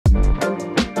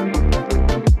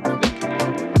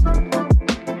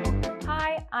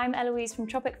I'm Eloise from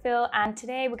Tropicfeel, and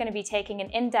today we're going to be taking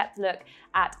an in-depth look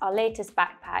at our latest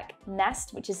backpack,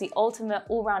 Nest, which is the ultimate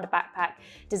all-rounder backpack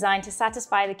designed to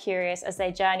satisfy the curious as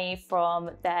they journey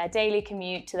from their daily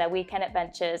commute to their weekend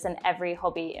adventures and every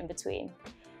hobby in between.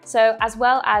 So as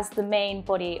well as the main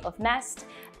body of Nest,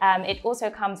 it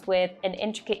also comes with an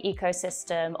intricate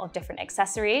ecosystem of different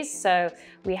accessories. So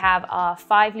we have our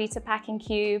 5-litre packing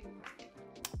cube,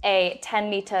 a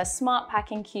 10-litre smart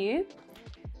packing cube.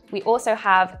 We also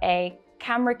have a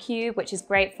camera cube, which is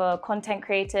great for content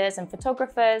creators and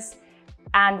photographers.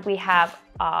 And we have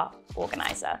our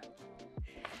organizer.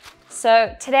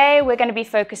 So today we're going to be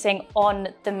focusing on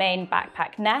the main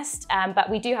backpack Nest, but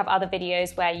we do have other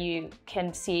videos where you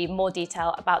can see more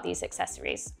detail about these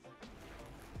accessories.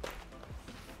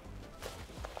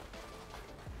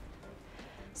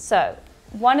 So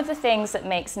one of the things that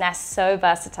makes Nest so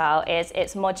versatile is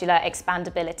its modular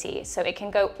expandability. So it can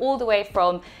go all the way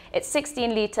from its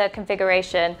 16-litre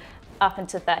configuration up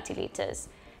into 30 litres.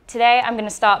 Today, I'm going to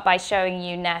start by showing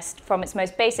you Nest from its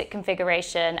most basic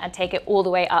configuration and take it all the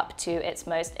way up to its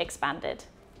most expanded.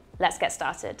 Let's get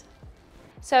started.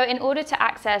 So in order to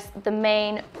access the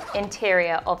main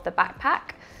interior of the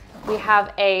backpack, we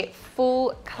have a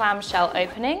full clamshell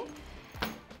opening,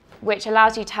 which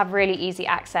allows you to have really easy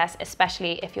access,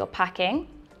 especially if you're packing.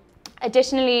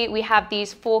 Additionally, we have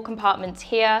these 4 compartments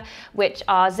here, which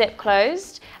are zip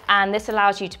closed, and this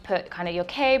allows you to put kind of your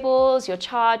cables, your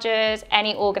chargers,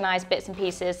 any organized bits and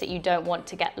pieces that you don't want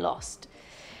to get lost.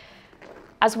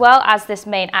 As well as this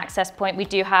main access point, we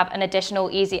do have an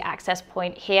additional easy access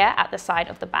point here at the side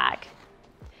of the bag.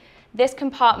 This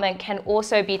compartment can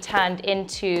also be turned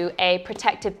into a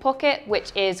protective pocket,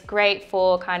 which is great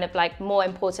for kind of like more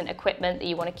important equipment that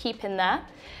you want to keep in there.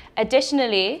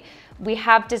 Additionally, we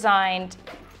have designed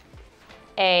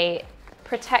a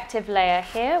protective layer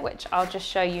here, which I'll just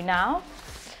show you now,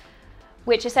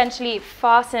 which essentially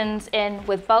fastens in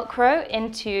with Velcro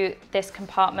into this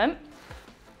compartment.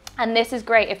 And this is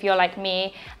great if you're like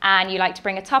me and you like to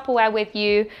bring a Tupperware with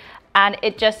you. And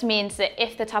it just means that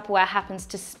if the Tupperware happens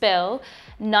to spill,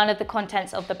 none of the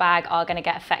contents of the bag are going to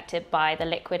get affected by the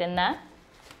liquid in there.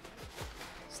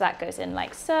 So that goes in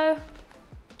like so,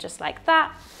 just like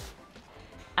that.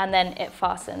 And then it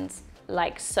fastens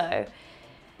like so.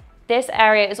 This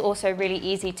area is also really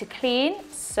easy to clean.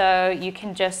 So you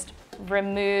can just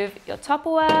remove your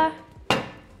Tupperware,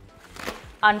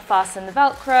 unfasten the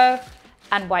Velcro,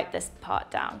 and wipe this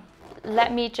part down.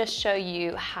 Let me just show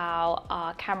you how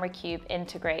our camera cube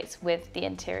integrates with the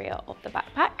interior of the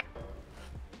backpack.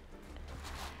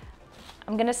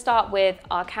 I'm going to start with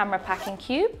our camera packing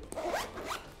cube,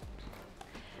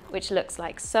 which looks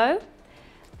like so.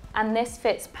 And this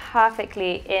fits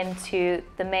perfectly into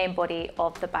the main body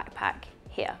of the backpack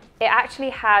here. It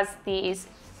actually has these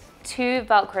 2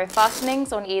 Velcro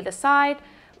fastenings on either side,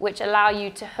 which allow you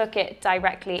to hook it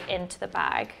directly into the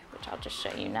bag, which I'll just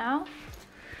show you now.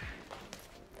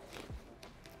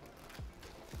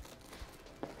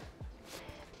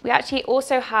 We actually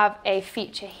also have a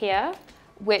feature here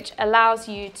which allows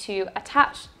you to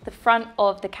attach the front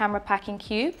of the camera packing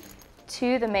cube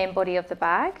to the main body of the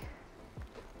bag.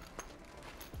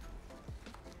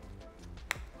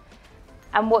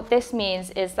 And what this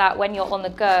means is that when you're on the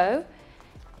go,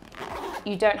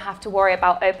 you don't have to worry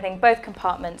about opening both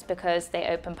compartments because they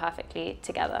open perfectly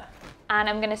together. And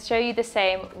I'm going to show you the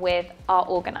same with our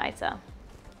organizer,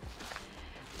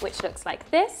 which looks like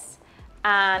this.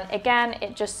 And again,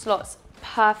 it just slots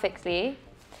perfectly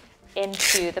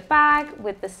into the bag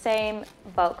with the same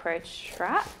Velcro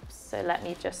strap. So let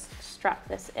me just strap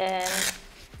this in.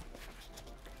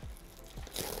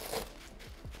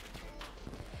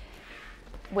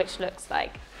 Which looks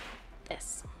like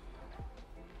this.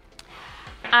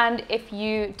 And if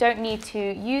you don't need to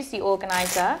use the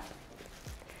organizer,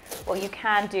 what you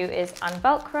can do is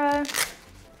unvelcro,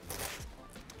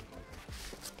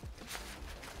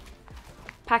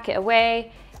 pack it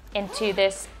away into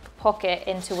this pocket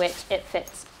into which it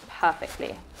fits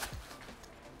perfectly.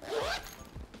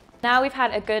 Now we've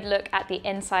had a good look at the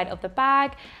inside of the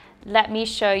bag, let me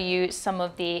show you some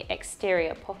of the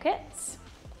exterior pockets.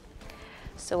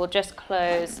 So we'll just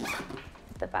close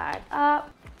the bag up.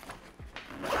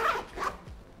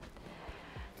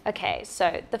 Okay,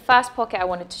 so the first pocket I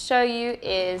wanted to show you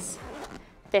is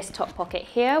this top pocket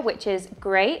here, which is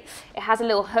great. It has a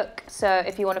little hook, so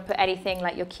if you want to put anything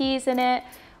like your keys in it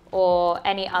or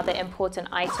any other important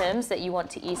items that you want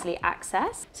to easily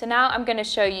access. So now I'm going to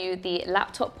show you the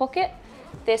laptop pocket.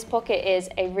 This pocket is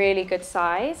a really good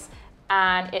size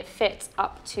and it fits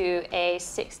up to a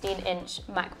 16-inch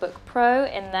MacBook Pro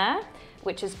in there,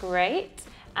 which is great.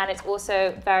 and it's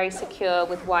also very secure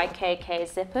with YKK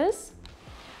zippers.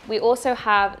 We also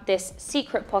have this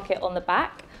secret pocket on the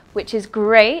back, which is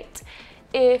great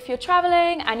if you're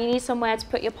traveling and you need somewhere to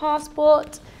put your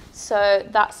passport. So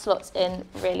that slots in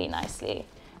really nicely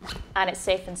and it's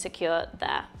safe and secure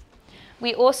there.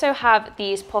 We also have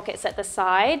these pockets at the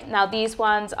side. Now these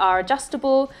ones are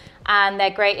adjustable and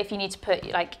they're great if you need to put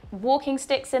like walking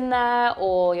sticks in there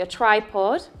or your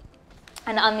tripod.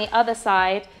 And on the other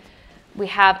side, we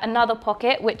have another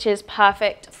pocket which is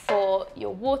perfect for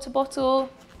your water bottle.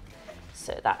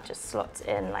 So that just slots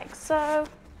in like so.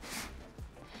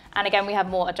 And again, we have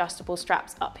more adjustable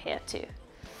straps up here too.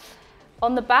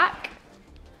 On the back,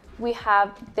 we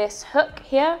have this hook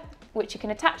here, which you can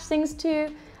attach things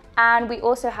to. And we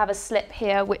also have a slip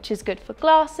here, which is good for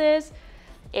glasses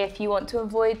if you want to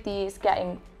avoid these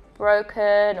getting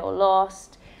broken or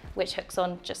lost, which hooks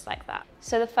on just like that.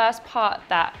 So the first part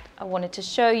that I wanted to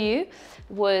show you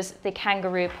was the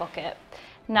kangaroo pocket.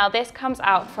 Now this comes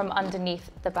out from underneath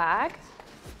the bag,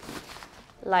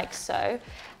 like so.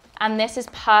 And this is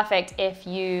perfect if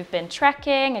you've been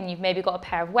trekking and you've maybe got a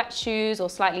pair of wet shoes or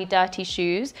slightly dirty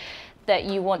shoes that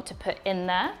you want to put in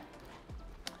there.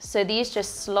 So these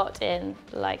just slot in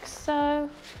like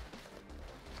so.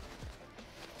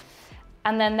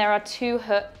 And then there are two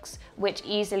hooks which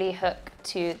easily hook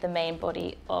to the main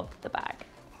body of the bag.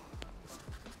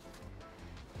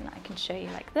 And I can show you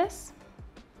like this.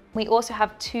 We also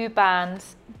have two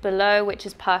bands below, which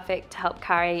is perfect to help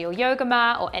carry your yoga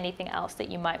mat or anything else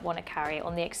that you might want to carry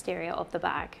on the exterior of the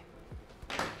bag.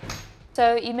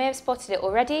 So you may have spotted it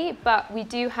already, but we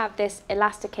do have this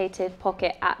elasticated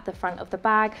pocket at the front of the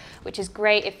bag, which is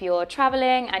great if you're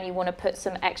traveling and you want to put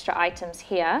some extra items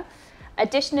here.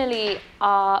 Additionally,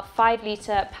 our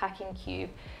 5-litre packing cube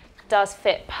does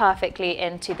fit perfectly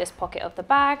into this pocket of the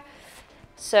bag.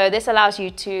 So this allows you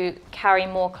to carry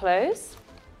more clothes,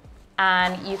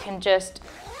 and you can just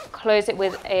close it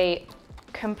with a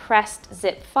compressed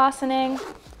zip fastening,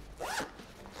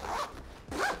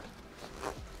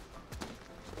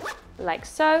 like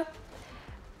so,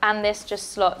 and this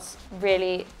just slots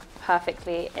really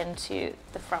perfectly into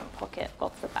the front pocket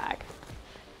of the bag.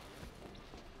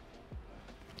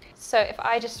 So if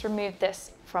I just remove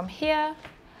this from here,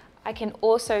 I can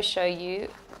also show you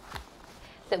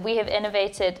that we have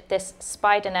innovated this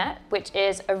spider net, which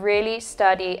is a really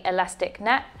sturdy elastic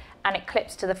net, and it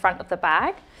clips to the front of the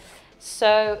bag.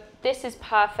 So this is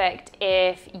perfect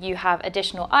if you have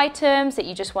additional items that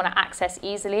you just want to access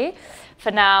easily.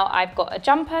 For now, I've got a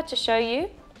jumper to show you.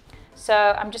 So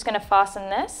I'm just going to fasten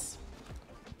this.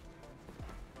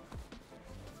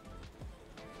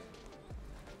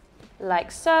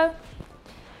 Like so.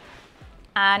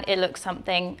 And it looks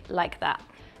something like that.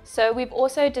 So we've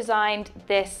also designed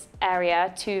this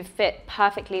area to fit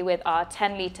perfectly with our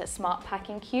 10-litre smart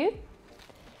packing cube.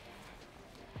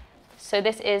 So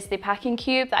this is the packing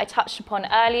cube that I touched upon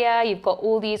earlier. You've got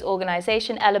all these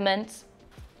organization elements,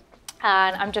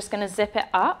 and I'm just going to zip it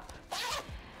up.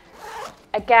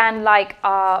 Again, like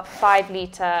our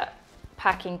 5-litre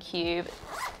packing cube,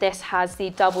 this has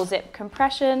the double zip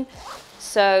compression,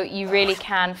 so you really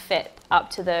can fit up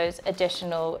to those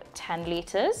additional 10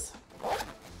 litres.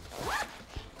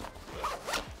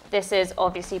 This is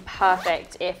obviously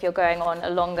perfect if you're going on a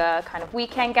longer kind of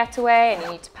weekend getaway and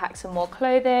you need to pack some more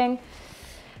clothing.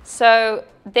 So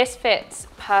this fits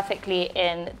perfectly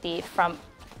in the front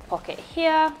pocket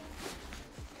here.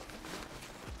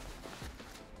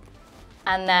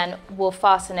 And then we'll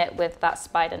fasten it with that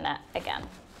spider net again.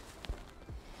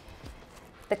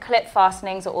 The clip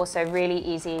fastenings are also really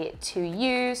easy to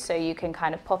use, so you can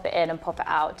kind of pop it in and pop it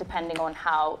out depending on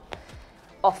how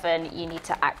often you need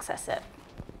to access it.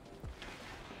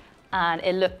 And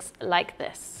it looks like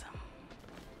this.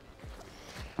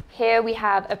 Here we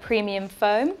have a premium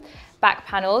foam back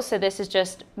panel, so this is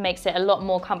just makes it a lot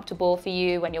more comfortable for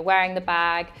you when you're wearing the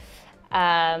bag,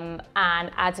 and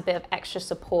adds a bit of extra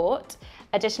support.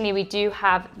 Additionally, we do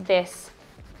have this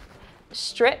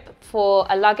strip for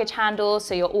a luggage handle,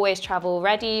 so you're always travel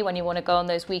ready when you want to go on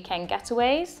those weekend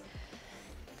getaways.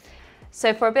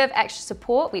 So for a bit of extra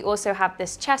support, we also have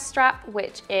this chest strap,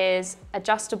 which is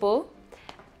adjustable,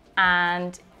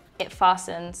 and it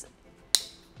fastens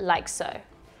like so.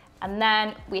 And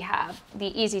then we have the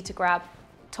easy to grab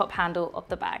top handle of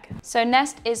the bag. So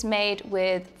Nest is made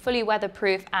with fully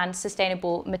weatherproof and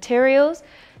sustainable materials.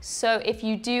 So if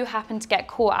you do happen to get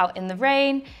caught out in the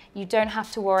rain, you don't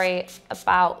have to worry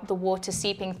about the water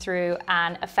seeping through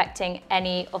and affecting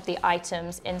any of the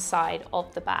items inside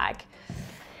of the bag.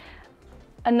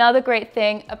 Another great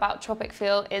thing about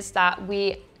Tropicfeel is that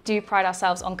we do pride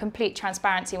ourselves on complete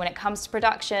transparency when it comes to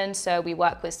production. So we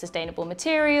work with sustainable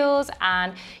materials,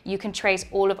 and you can trace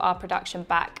all of our production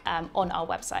back on our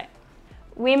website.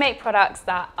 We make products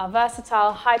that are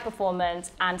versatile, high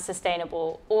performance and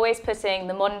sustainable, always putting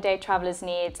the modern day traveler's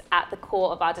needs at the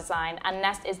core of our design, and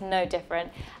Nest is no different.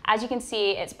 As you can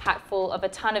see, it's packed full of a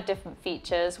ton of different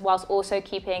features whilst also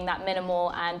keeping that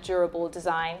minimal and durable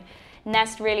design.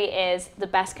 Nest really is the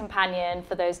best companion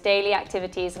for those daily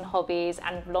activities and hobbies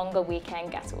and longer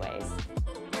weekend getaways.